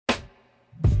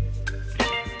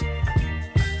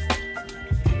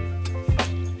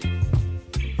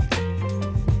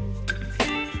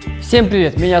Всем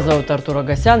привет, меня зовут Артур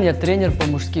Агасян, я тренер по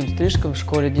мужским стрижкам в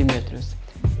школе DEMETRIUS.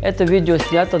 Это видео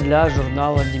снято для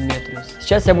журнала DEMETRIUS.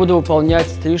 Сейчас я буду выполнять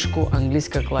стрижку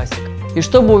английская классика. И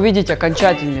чтобы увидеть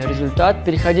окончательный результат,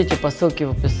 переходите по ссылке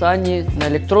в описании на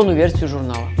электронную версию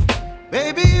журнала.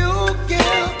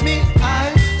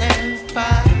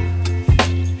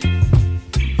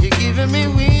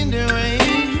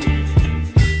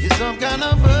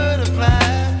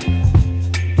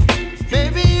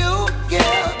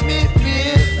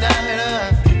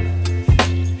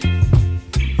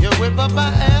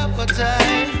 My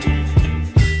appetite,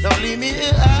 don't leave me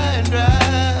here high and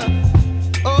dry.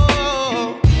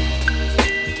 Oh,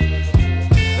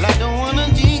 well, I don't wanna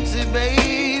jinx it,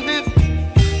 baby,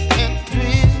 and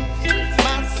twist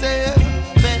myself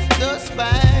at the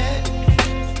spine.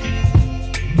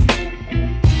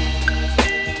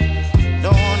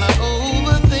 Don't wanna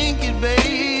overthink it,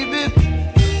 baby.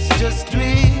 It's just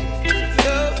twist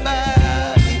your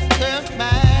body and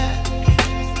mine.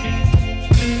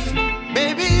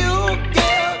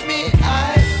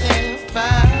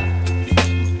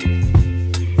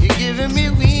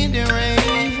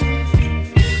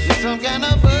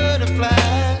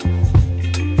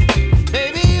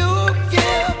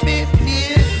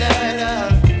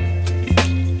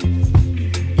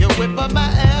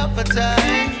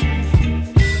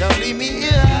 Don't leave me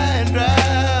here high and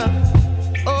dry.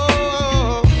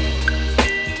 Oh,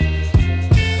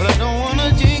 but I don't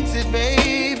wanna jinx it,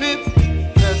 baby.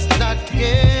 Let's not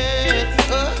get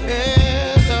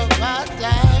ahead of my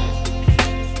time.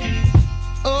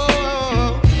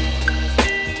 Oh,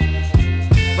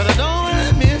 but I don't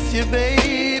wanna miss you,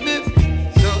 baby.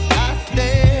 So I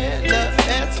stand up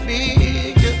and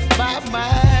speak just my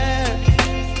mind.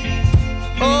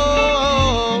 Oh.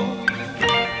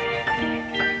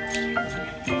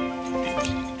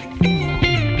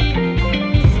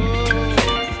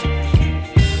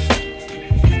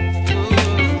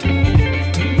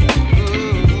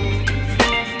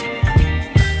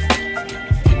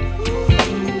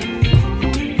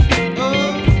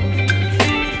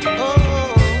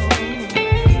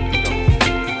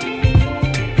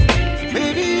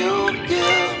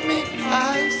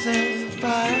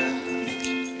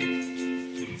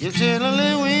 You're chilling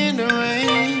in the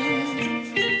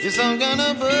rain. You're some kind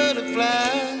of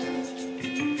butterfly.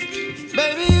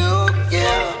 Baby, you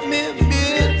give me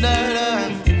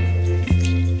midnight.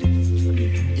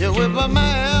 You whip up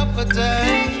my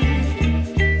appetite.